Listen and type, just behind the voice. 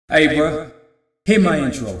Hey, bro, hit my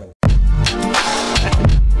intro.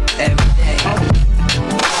 Every day,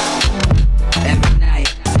 every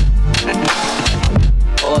night,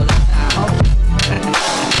 all the time.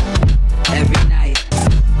 Every night,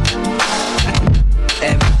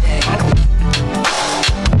 every day,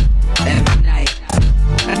 every night,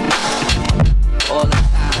 all the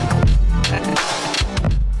time.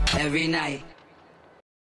 Every night.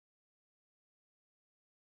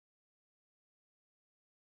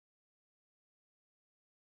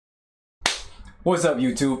 What's up,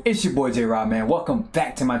 YouTube? It's your boy J-Rod, man. Welcome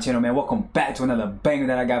back to my channel, man. Welcome back to another banger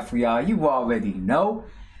that I got for y'all. You already know.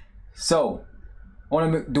 So, I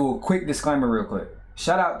want to do a quick disclaimer real quick.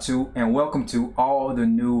 Shout out to and welcome to all the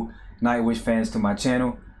new Nightwish fans to my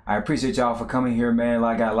channel. I appreciate y'all for coming here, man.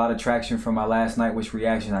 I got a lot of traction from my last Nightwish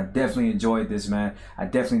reaction. I definitely enjoyed this, man. I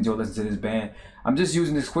definitely enjoyed listening to this band. I'm just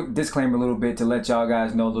using this quick disclaimer a little bit to let y'all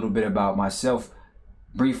guys know a little bit about myself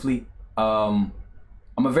briefly.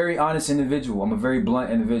 I'm a very honest individual. I'm a very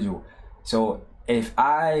blunt individual. So if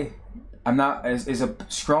I'm not, it's a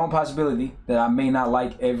strong possibility that I may not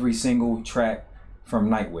like every single track from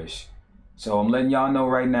Nightwish. So I'm letting y'all know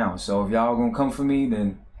right now. So if y'all gonna come for me,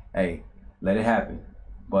 then hey, let it happen.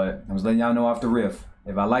 But I'm just letting y'all know off the riff.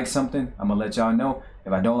 If I like something, I'm gonna let y'all know.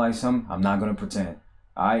 If I don't like something, I'm not gonna pretend.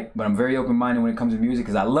 All right, but I'm very open-minded when it comes to music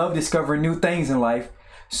because I love discovering new things in life.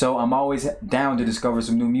 So I'm always down to discover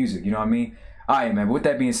some new music. You know what I mean? Alright, man, but with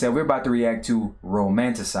that being said, we're about to react to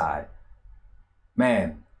Romanticide.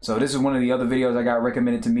 Man, so this is one of the other videos I got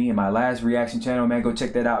recommended to me in my last reaction channel. Man, go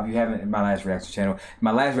check that out if you haven't. In my last reaction channel,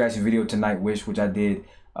 my last reaction video to Nightwish, which I did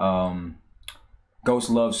Ghost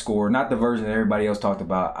Love Score, not the version that everybody else talked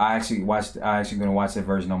about. I actually gonna watch that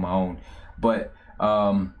version on my own. But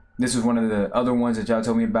this is one of the other ones that y'all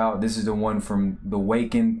told me about. This is the one from the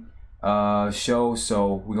Waken show,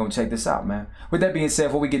 so we're gonna check this out, man. With that being said,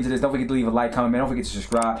 before we get into this, don't forget to leave a like, comment, man. Don't forget to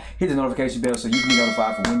subscribe, hit the notification bell so you can be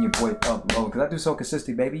notified for when your boy upload, because I do so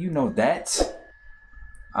consistently, baby. You know that.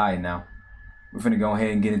 Alright, now we're finna go ahead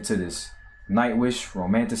and get into this Nightwish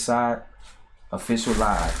Romanticide official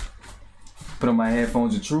live. Put on my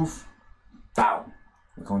headphones of truth. Bow.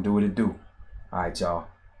 We're gonna do what it do. Alright, y'all,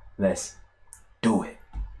 let's do it.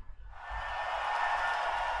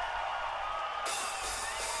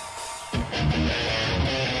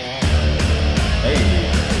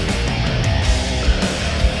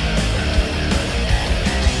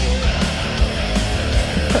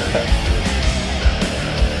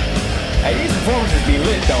 Hey, these performances be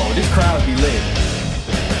lit though. This crowd be lit.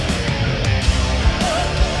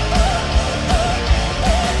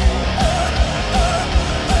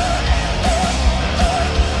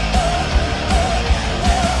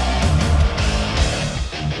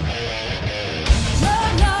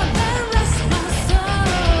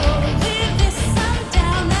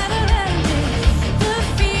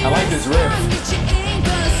 I like this riff.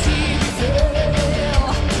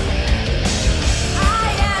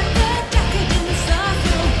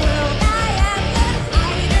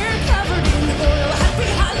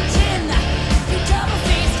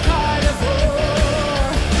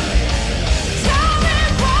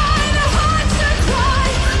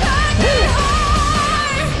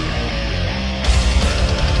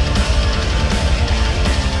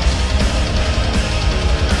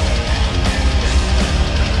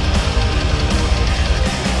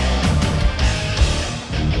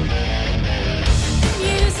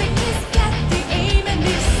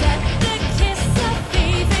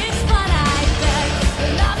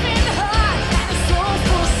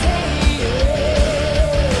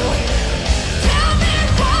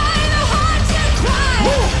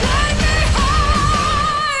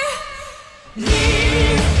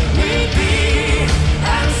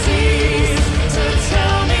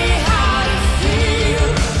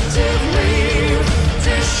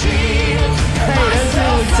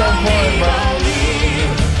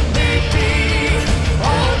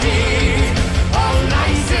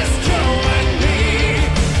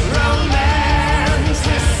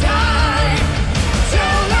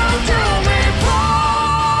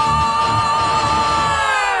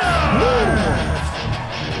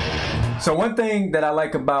 So one thing that I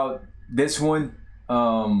like about this one,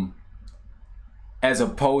 as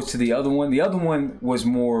opposed to the other one was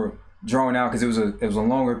more drawn out because it was a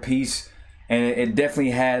longer piece, and it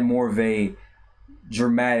definitely had more of a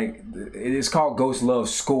dramatic. It's called Ghost Love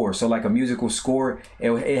Score, so like a musical score.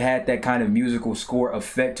 It had that kind of musical score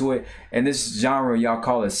effect to it, and this genre y'all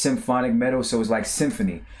call it symphonic metal, so it's like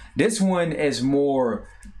symphony. This one is more,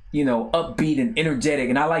 you know, upbeat and energetic,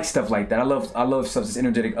 and I like stuff like that. I love stuff that's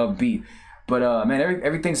energetic, upbeat. But man,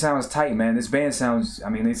 everything sounds tight, man. This band sounds, I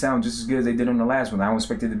mean, they sound just as good as they did on the last one. I don't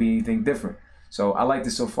expect it to be anything different. So I like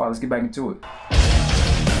this so far. Let's get back into it.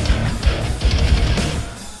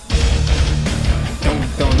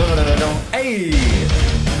 Hey!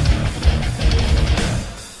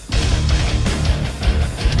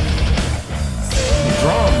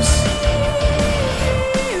 Drums.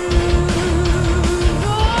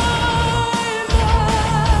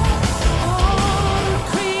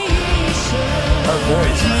 Her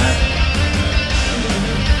voice, man.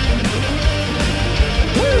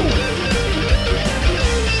 Woo!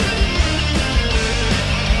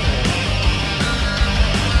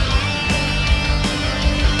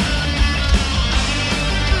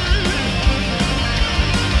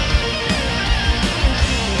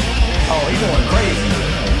 Oh, he's going crazy.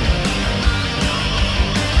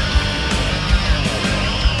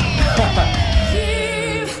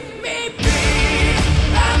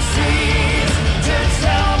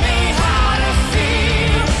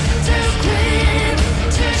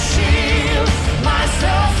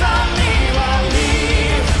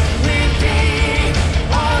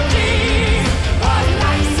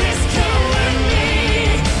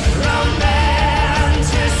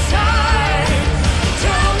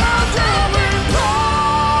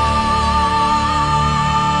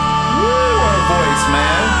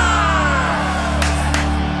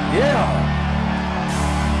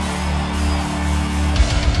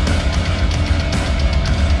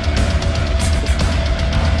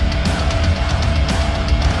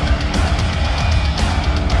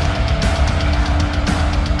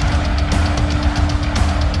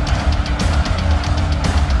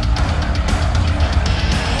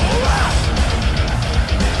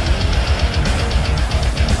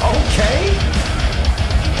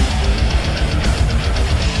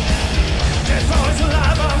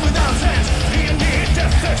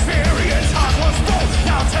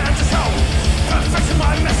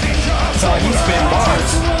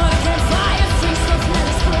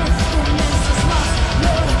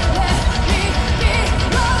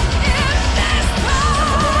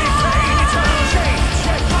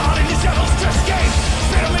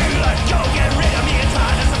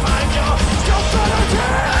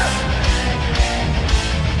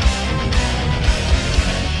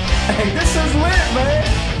 Hey, this is lit, man.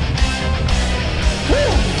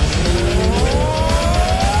 Woo.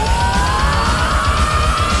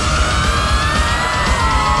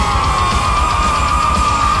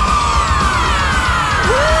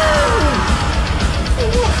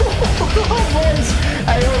 Her voice,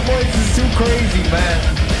 hey, her voice is too crazy, man.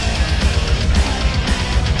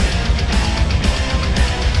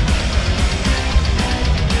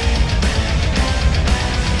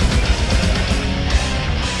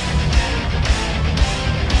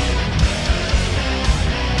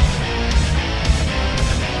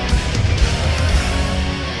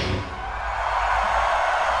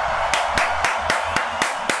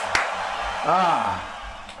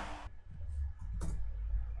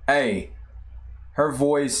 Hey, her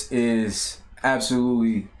voice is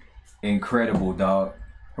absolutely incredible, dog.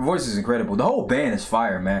 Her voice is incredible. The whole band is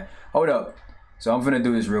fire, man. Hold up. So I'm gonna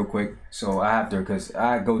do this real quick. So I have to, cause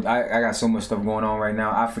I got so much stuff going on right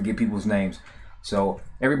now. I forget people's names. So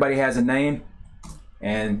everybody has a name,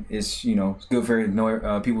 and it's, you know, it's good for knowing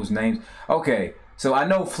people's names. Okay. So I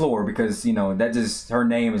know Floor because, you know, that just, her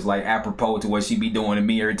name is like apropos to what she be doing to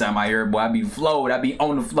me every time I hear her. Boy, I be flowed. I be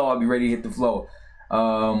on the floor. I be ready to hit the floor.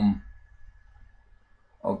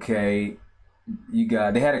 Okay, you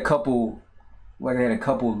got, they had a couple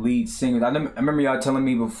lead singers. I remember y'all telling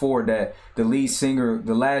me before that the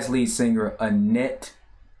last lead singer, Annette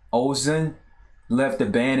Ozen, left the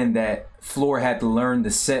band and that Floor had to learn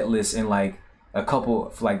the set list in like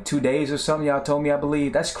like 2 days or something. Y'all told me, I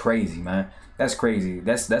believe. That's crazy, man. That's crazy.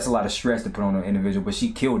 That's a lot of stress to put on an individual, but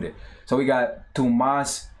she killed it. So we got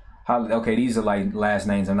Tomas. Okay, these are like last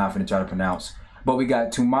names I'm not gonna try to pronounce. But we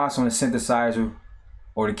got Tomas on the synthesizer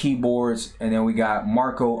or the keyboards, and then we got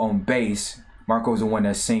Marco on bass. Marco's the one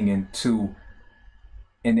that's singing too.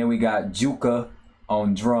 And then we got Juka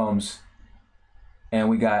on drums. And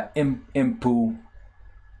we got Impu.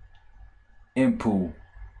 I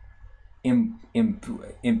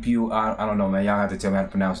don't know, man. Y'all have to tell me how to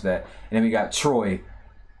pronounce that. And then we got Troy.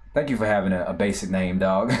 Thank you for having a basic name,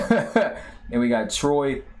 dog. And we got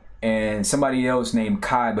Troy and somebody else named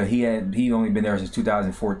Kai, but he only been there since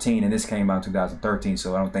 2014, and this came out in 2013,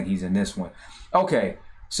 so I don't think he's in this one. Okay,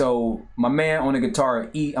 so my man on the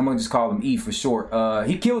guitar, E, I'm gonna just call him E for short.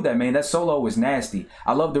 He killed that, man. That solo was nasty.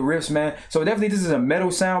 I love the riffs, man. So definitely this is a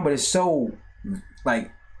metal sound, but it's so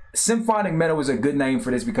like symphonic metal is a good name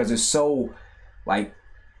for this because it's so like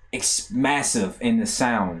massive in the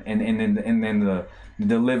sound and then the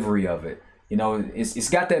delivery of it. You know, it's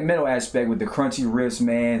got that metal aspect with the crunchy riffs,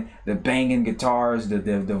 man, the banging guitars, the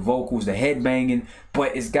vocals, the head banging,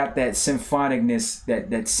 but it's got that symphonicness,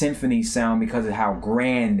 that symphony sound because of how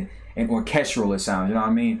grand and orchestral it sounds, you know what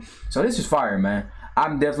I mean? So this is fire, man.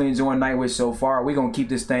 I'm definitely enjoying Nightwish so far. We're going to keep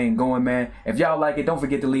this thing going, man. If y'all like it, don't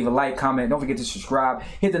forget to leave a like, comment. Don't forget to subscribe.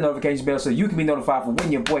 Hit the notification bell so you can be notified for when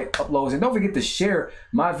your boy uploads. And don't forget to share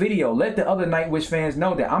my video. Let the other Nightwish fans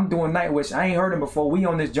know that I'm doing Nightwish. I ain't heard him before. We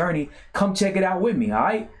on this journey. Come check it out with me, all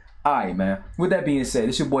right? All right, man. With that being said,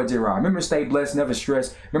 it's your boy J-Rod. Remember to stay blessed, never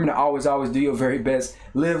stress. Remember to always do your very best.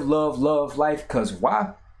 Live, love life. Because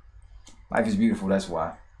why? Life is beautiful. That's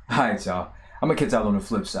why. All right, y'all. I'm going to catch y'all on the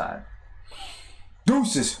flip side.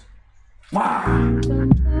 Deuces. Wow.